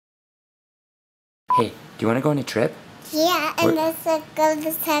Hey, do you want to go on a trip? Yeah, and let's go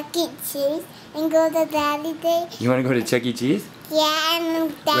to Chuck E. Cheese and go to Daddy Day. You want to go to Chuck E. Cheese? Yeah,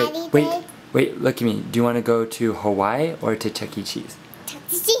 and Daddy Day. Wait, look at me. Do you want to go to Hawaii or to Chuck E. Cheese? Chuck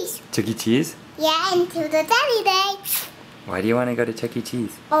E. Cheese. Chuck E. Cheese? Yeah, and to the Daddy Day. Why do you want to go to Chuck E.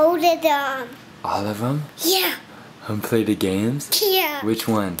 Cheese? All of them. All of them? Yeah. And play the games? Yeah. Which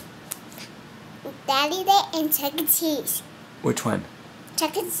one? Daddy Day and Chuck E. Cheese. Which one?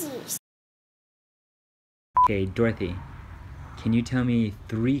 Chuck E. Cheese. Okay, Dorothy, can you tell me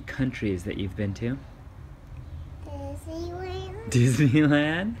 3 countries that you've been to? Disneyland.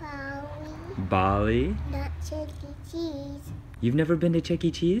 Disneyland? Bali. Bali? Not Chuck E. Cheese. You've never been to Chuck E.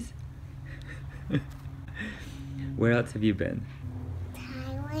 Cheese? Where else have you been?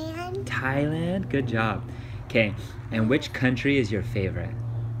 Thailand. Thailand? Good job. Okay, and which country is your favorite?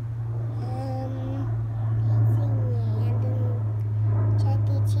 Disneyland, Chuck E.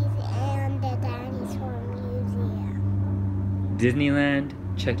 Cheese, and the Dinosaur Museum. Disneyland,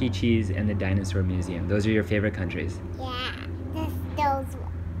 Chuck E. Cheese, and the Dinosaur Museum. Those are your favorite countries? Yeah, that's those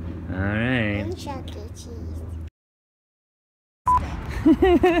ones. Alright. And Chuck E. Cheese.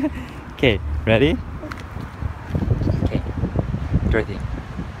 Okay, ready? Okay, Dorothy.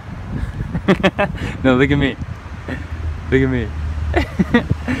 No, look at me. Look at me.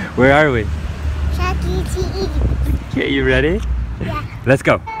 Where are we? Chuck E. Cheese. Okay, you ready? Yeah. Let's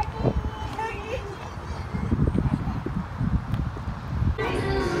go.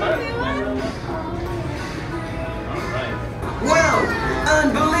 Wow!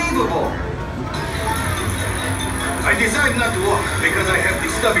 Unbelievable! I decided not to walk because I have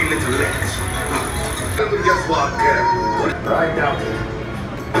these stubby little legs. Let me just walk right down to it.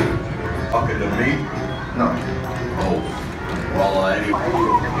 Talking to me? No. Oh. Well,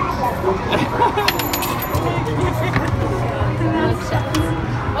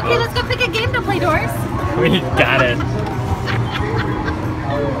 Okay, let's go pick a game to play, Doris. We got it.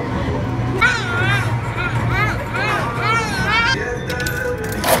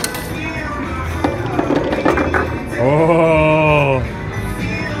 Oh.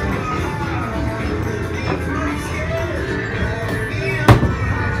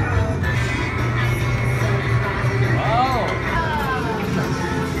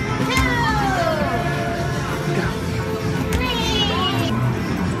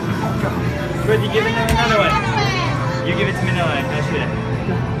 Dorothy, give it another one. You give it to me another one. I'll shoot it.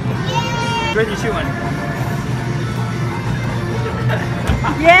 Dorothy, shoot one.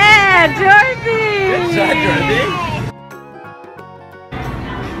 Yeah, Dorothy! Good shot, Dorothy.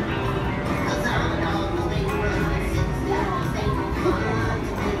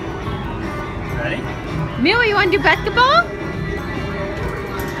 Ready? Mila, you want to do basketball?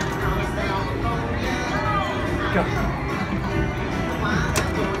 Go.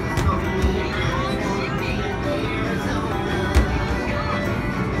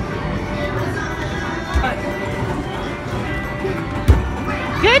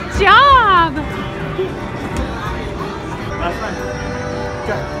 Good job! Last one.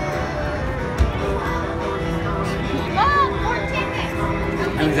 Go. Oh, 4 tickets.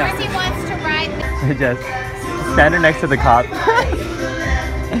 Exactly. Dorothy wants to ride the... Just stand her next to the cop. Let's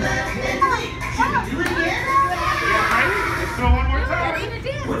throw one more time.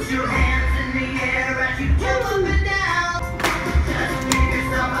 Put your hands in the air as you jump up and down. Just give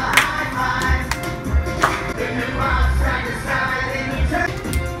yourself a high five. Then you rock side to side and you turn.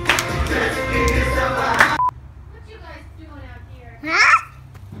 Just give yourself a high. What you guys doing out here? Huh?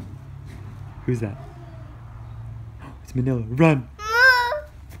 Who's that? It's Manila. Run.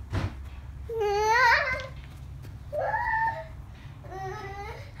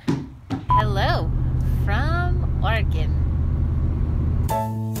 Hello from Oregon.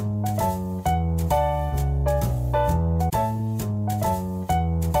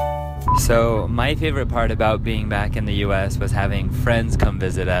 So my favorite part about being back in the US was having friends come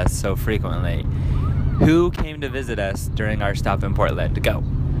visit us so frequently. Who came to visit us during our stop in Portland? Go.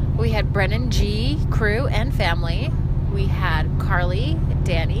 We had Brennan G, crew and family. We had Carly,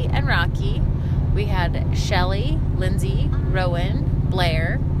 Danny, and Rocky. We had Shelly, Lindsay, Rowan,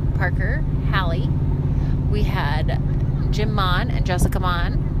 Blair, Parker, Hallie. We had Jim Mon and Jessica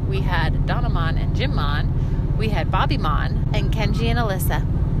Mon. We had Donna Mon and Jim Mon. We had Bobby Mon and Kenji and Alyssa.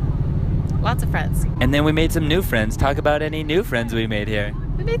 Lots of friends. And then we made some new friends. Talk about any new friends we made here.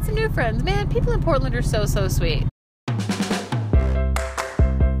 We made some new friends. Man, people in Portland are so, so sweet.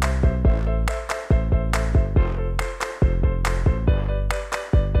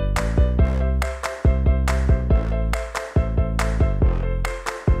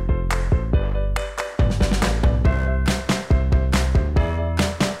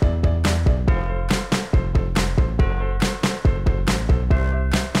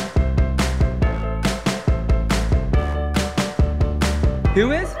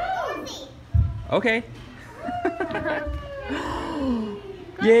 Okay.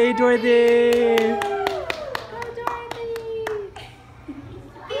 Yay, Dorothy!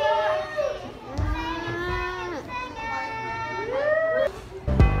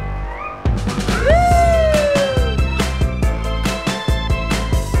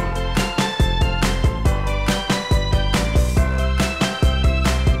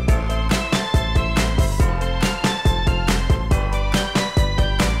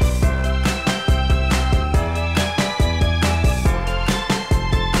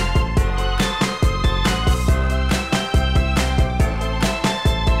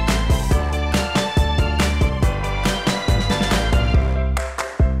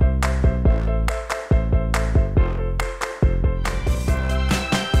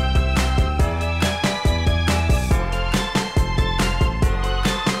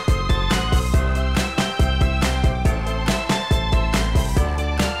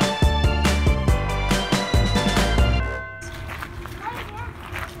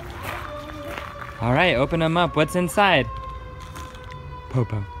 All right, open them up. What's inside?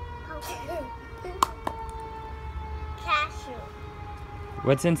 Popo. Cashew.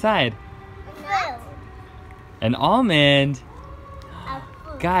 What's inside? Fruit. An almond. A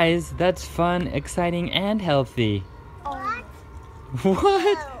fruit. Guys, that's fun, exciting, and healthy. What?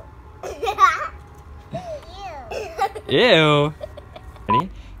 What? Ew. Ew. Ready?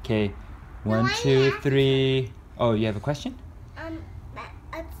 Okay. No, 1, I 2, have- 3. Oh, you have a question?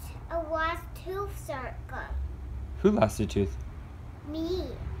 A lost tooth circle. Who lost a tooth? Me.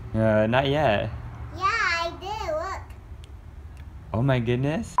 Not yet. Yeah, I did. Look. Oh my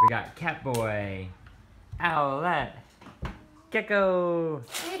goodness. We got Catboy, Owlette, Gecko.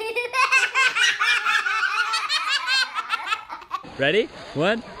 Ready?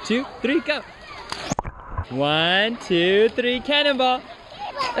 1, 2, 3, go. 1, 2, 3, cannonball.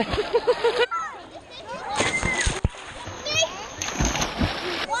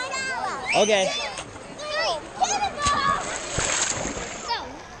 Okay.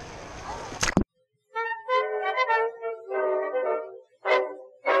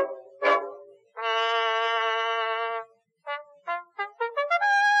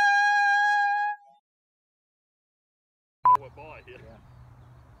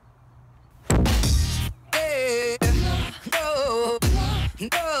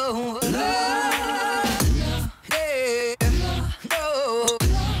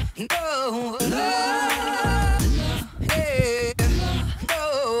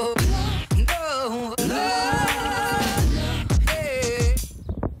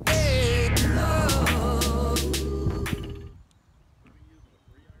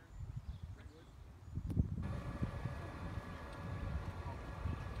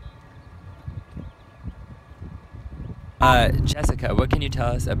 Jessica, what can you tell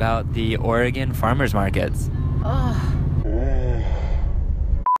us about the Oregon farmers markets? Oh.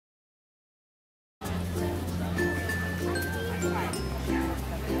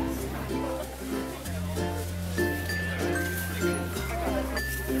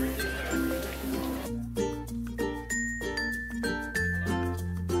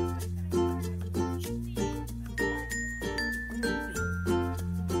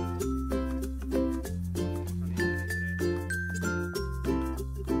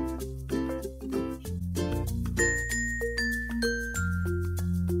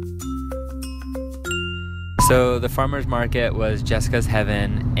 So the farmers market was Jessica's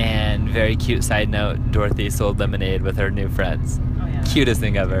heaven, and very cute side note, Dorothy sold lemonade with her new friends. Oh, yeah. Cutest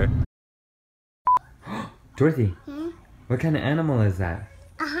thing ever. Dorothy, Hmm? what kind of animal is that?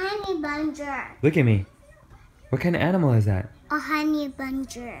 A honey bunger. Look at me. What kind of animal is that? A honey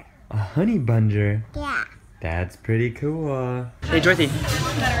bunger. A honey bunger. Yeah. That's pretty cool. Hey Dorothy,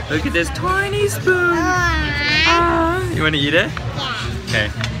 look at this tiny spoon. You want to eat it? Yeah. Okay.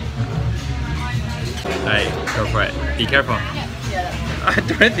 Alright, go for it. Be careful.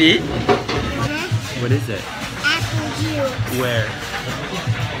 Dorothy? What is it? Apple juice. Where?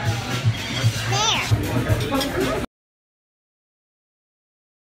 There.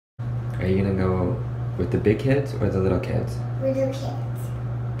 Are you gonna go with the big kids or the little kids? Little kids.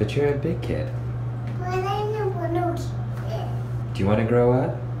 But you're a big kid. Well, I'm a little kid. Do you want to grow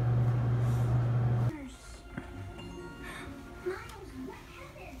up?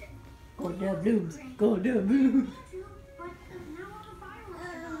 Go down blues, go down blues.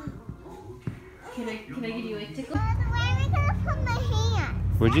 Can I give you a tickle? Where are we gonna put my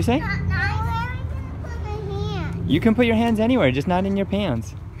hands? What'd you say? Where are we gonna put my hands? You can put your hands anywhere, just not in your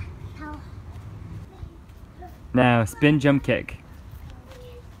pants. How? Now, spin, jump, kick.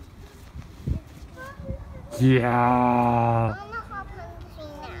 Yeah. I'm gonna hop on the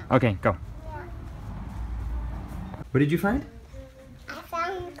tree now. Okay, go. What did you find? I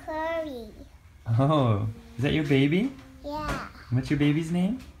found curry. Oh, is that your baby? Yeah, What's your baby's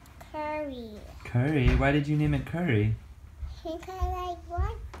name? curry. Curry. Why did you name it Curry? Because I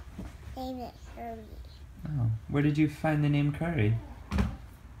want name it curry. Oh, where did you find the name Curry? And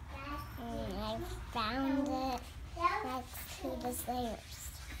I found it next to the stairs.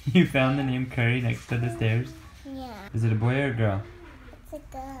 You found the name Curry next to the stairs? Yeah, Is it a boy or a girl? it's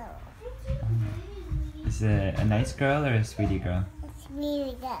a girl. Is it a nice girl or a sweetie girl? It's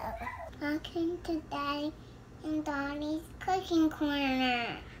Weirdo. Welcome to Daddy and Donnie's cooking corner.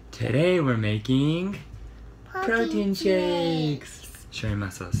 Today we're making protein shakes. shakes. Show your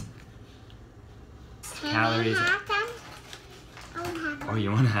muscles. Can Calories. I have them? I want to have Oh, one.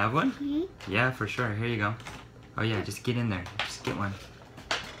 you want to have one? Mhm. Yeah, for sure. Here you go. Oh yeah, just get in there. Just get one.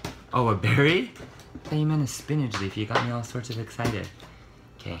 Oh, a berry? I thought you meant a spinach leaf. You got me all sorts of excited.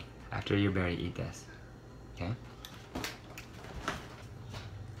 Okay, after your berry, eat this. Okay?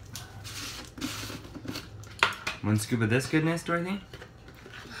 One scoop of this goodness, Dorothy?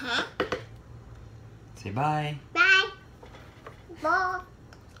 Uh-huh. Say bye. Bye. Bye.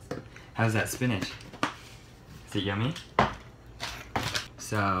 How's that spinach? Is it yummy?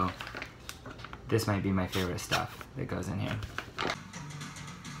 So, this might be my favorite stuff that goes in here.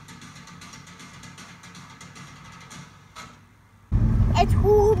 It's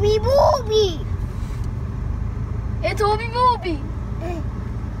Hobie Bobby. It's Hobie Bobby.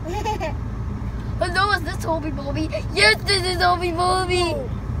 Hello, is this Hobie Bobby? Yes, this is Hobie Bobby.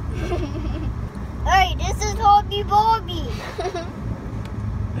 Hey, this is Hobie Bobby.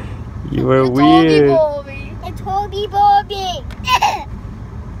 You were It's Hobie Bobby. It's Hobie Bobby.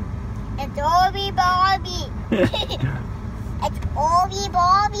 It's Hobie Bobby. It's Hobie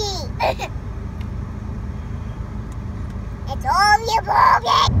Bobby. It's Hobie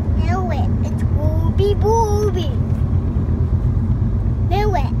Bobby. Know it. It's Hobie Bobby.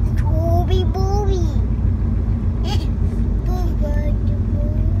 Know it. It's Hobie Bobby.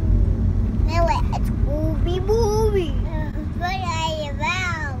 Know it. It's Hobie Bobby. What are you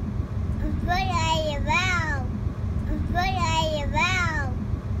about? What are you about? What are you about?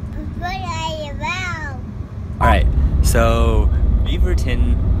 What are you about? Alright, so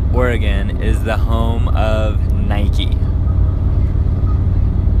Beaverton, Oregon is the home of Nike.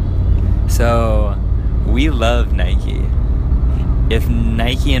 So we love Nike. If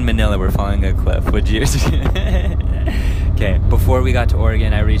Nike in Manila were falling a cliff, would you? Okay, before we got to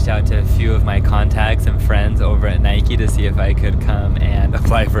Oregon, I reached out to a few of my contacts and friends over at Nike to see if I could come and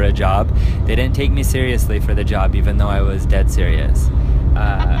apply for a job. They didn't take me seriously for the job, even though I was dead serious.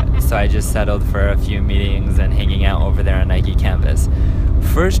 So I just settled for a few meetings and hanging out over there on Nike campus.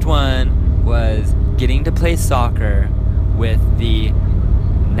 First one was getting to play soccer with the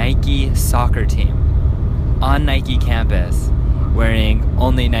Nike soccer team on Nike campus, wearing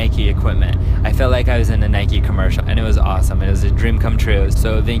only Nike equipment. I felt like I was in a Nike commercial, and it was awesome. It was a dream come true.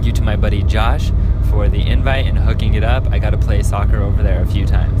 So thank you to my buddy Josh for the invite and hooking it up. I got to play soccer over there a few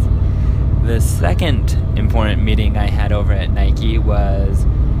times. The second important meeting I had over at Nike was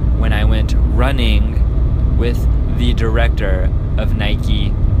when I went running with the director of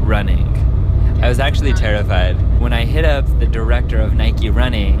Nike Running. I was actually terrified. When I hit up the director of Nike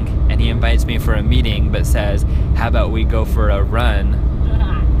Running and he invites me for a meeting but says, how about we go for a run?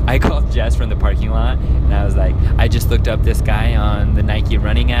 I called Jess from the parking lot and I was like, I just looked up this guy on the Nike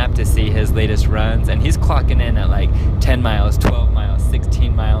Running app to see his latest runs, and he's clocking in at like 10 miles, 12 miles,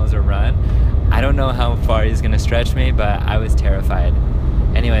 16 miles a run. I don't know how far he's gonna stretch me, but I was terrified.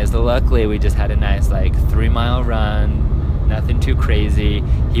 Anyways, luckily we just had a nice like 3-mile run. Nothing too crazy.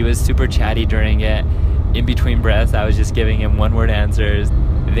 He was super chatty during it. In between breaths, I was just giving him one-word answers.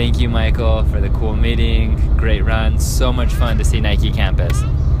 Thank you, Michael, for the cool meeting. Great run. So much fun to see Nike campus.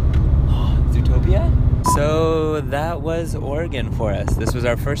 Zootopia? So that was Oregon for us. This was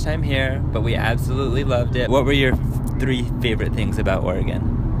our first time here, but we absolutely loved it. What were your 3 favorite things about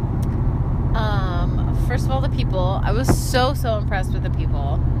Oregon? First of all, the people. I was so impressed with the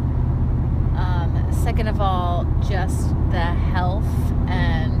people. Second of all, just the health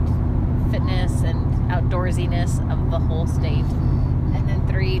and fitness and outdoorsiness of the whole state. And then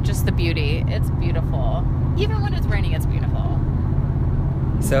 3, just the beauty. It's beautiful. Even when it's raining, it's beautiful.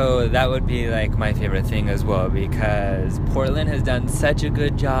 So that would be like my favorite thing as well, because Portland has done such a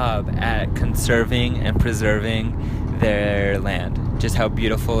good job at conserving and preserving their land. Just how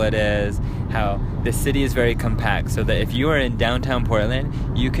beautiful it is, how the city is very compact, so that if you are in downtown Portland,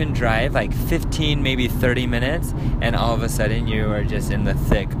 you can drive like 15, maybe 30 minutes, and all of a sudden you are just in the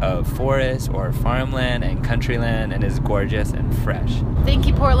thick of forest or farmland and country land, and it's gorgeous and fresh. Thank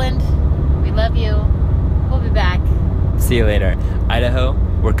you, Portland. We love you. We'll be back. See you later. Idaho,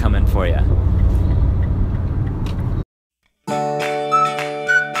 we're coming for you.